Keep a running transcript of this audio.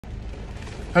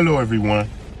Hello everyone.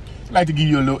 I'd like to give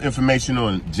you a little information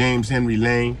on James Henry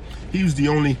Lane. He was the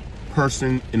only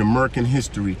person in American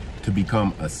history to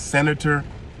become a senator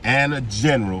and a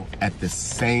general at the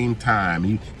same time.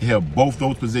 He held both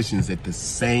those positions at the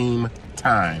same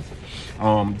time.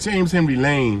 James Henry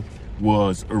Lane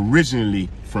was originally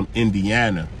from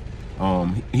Indiana.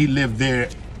 He lived there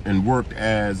and worked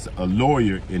as a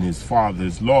lawyer in his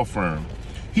father's law firm.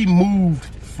 He moved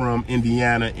from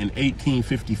Indiana in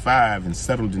 1855 and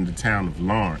settled in the town of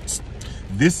Lawrence.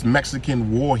 This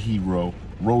Mexican war hero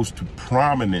rose to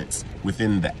prominence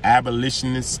within the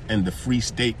abolitionists and the Free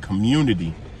State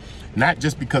community, not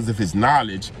just because of his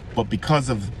knowledge, but because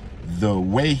of the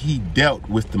way he dealt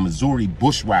with the Missouri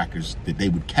bushwhackers that they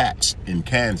would catch in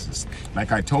Kansas.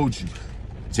 Like I told you,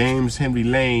 James Henry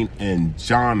Lane and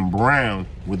John Brown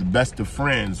were the best of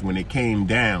friends when it came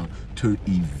down to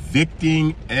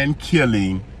evicting and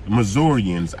killing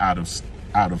Missourians out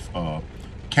of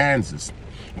Kansas.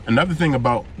 Another thing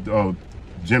about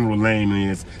General Lane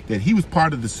is that he was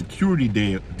part of the security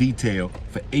detail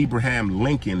for Abraham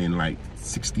Lincoln in like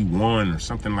 61 or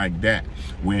something like that,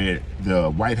 where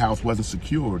the White House wasn't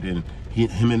secured, and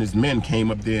him and his men came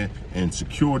up there and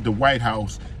secured the White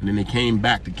House, and then they came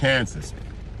back to Kansas.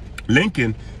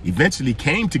 Lincoln eventually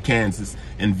came to Kansas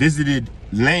and visited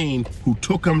Lane, who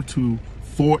took him to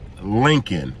Fort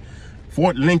Lincoln.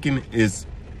 Fort Lincoln is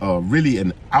really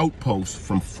an outpost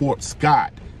from Fort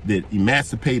Scott that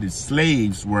emancipated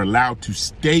slaves were allowed to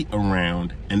stay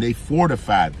around, and they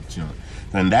fortified the joint.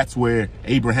 And that's where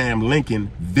Abraham Lincoln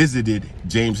visited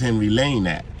James Henry Lane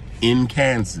at, in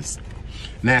Kansas.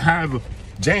 Now, however,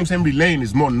 James Henry Lane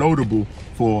is more notable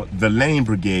for the Lane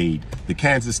Brigade, the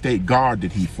Kansas State Guard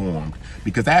that he formed,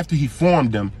 because after he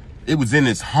formed them, it was in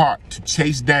his heart to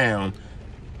chase down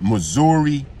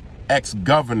Missouri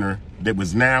ex-governor that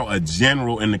was now a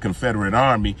general in the Confederate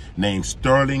Army named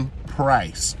Sterling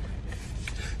Price.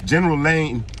 General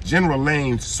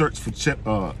Lane searched for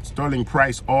Sterling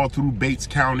Price all through Bates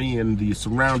County and the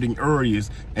surrounding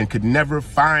areas and could never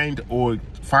find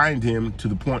him to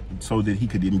the point so that he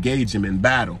could engage him in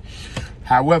battle.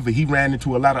 However, he ran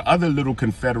into a lot of other little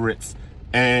Confederates,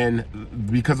 and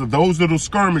because of those little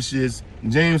skirmishes,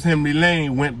 James Henry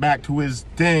Lane went back to his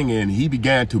thing and he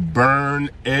began to burn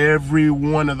every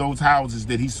one of those houses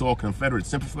that he saw Confederate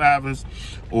sympathizers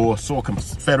or saw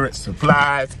Confederate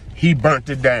supplies. He burnt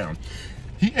it down.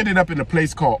 He ended up in a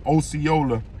place called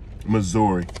Osceola,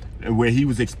 Missouri, where he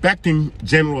was expecting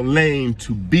General Lane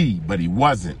to be, but he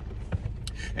wasn't.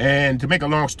 And to make a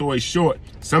long story short,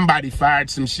 somebody fired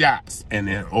some shots, and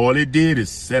then all it did is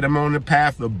set him on the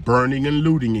path of burning and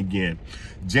looting again.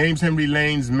 James Henry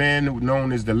Lane's men,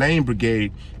 known as the Lane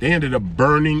Brigade, they ended up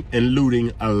burning and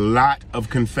looting a lot of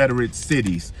Confederate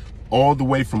cities, all the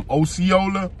way from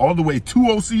Osceola, all the way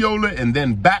to Osceola, and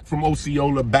then back from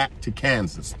Osceola back to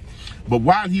Kansas. But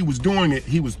while he was doing it,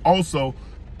 he was also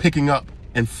picking up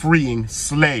and freeing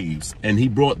slaves, and he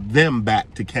brought them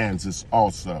back to Kansas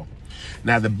also.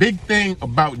 Now, the big thing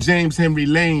about James Henry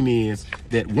Lane is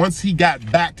that once he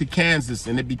got back to Kansas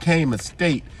and it became a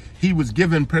state, he was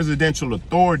given presidential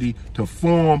authority to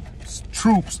form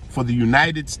troops for the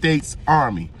United States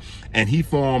Army. And he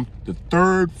formed the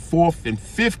 3rd, 4th, and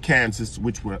 5th Kansas,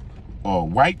 which were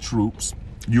white troops,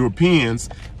 Europeans,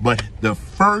 but the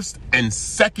 1st and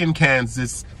 2nd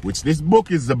Kansas, which this book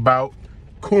is about,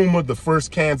 Kuma, the 1st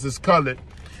Kansas Colored,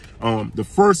 the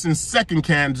 1st and 2nd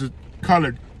Kansas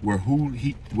Colored were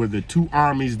the two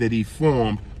armies that he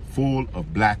formed, full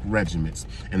of black regiments.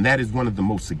 And that is one of the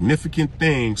most significant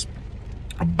things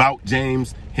about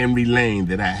James Henry Lane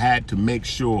that I had to make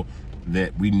sure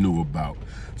that we knew about.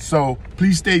 So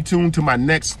please stay tuned to my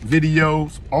next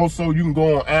videos. Also, you can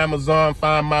go on Amazon,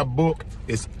 find my book.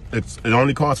 It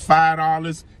only costs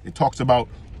 $5. It talks about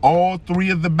all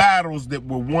 3 of the battles that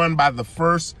were won by the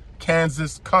 1st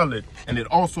Kansas Colored. And it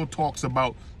also talks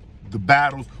about the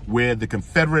battles where the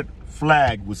Confederate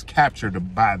flag was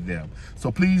captured by them.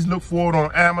 So please look for it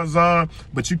on Amazon,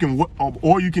 but you can,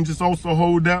 or you can just also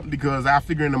hold up, because I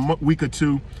figure in a week or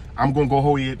 2, I'm gonna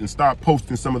go ahead and start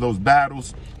posting some of those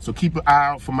battles. So keep an eye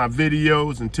out for my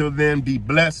videos. Until then, be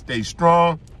blessed, stay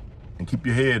strong, and keep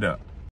your head up.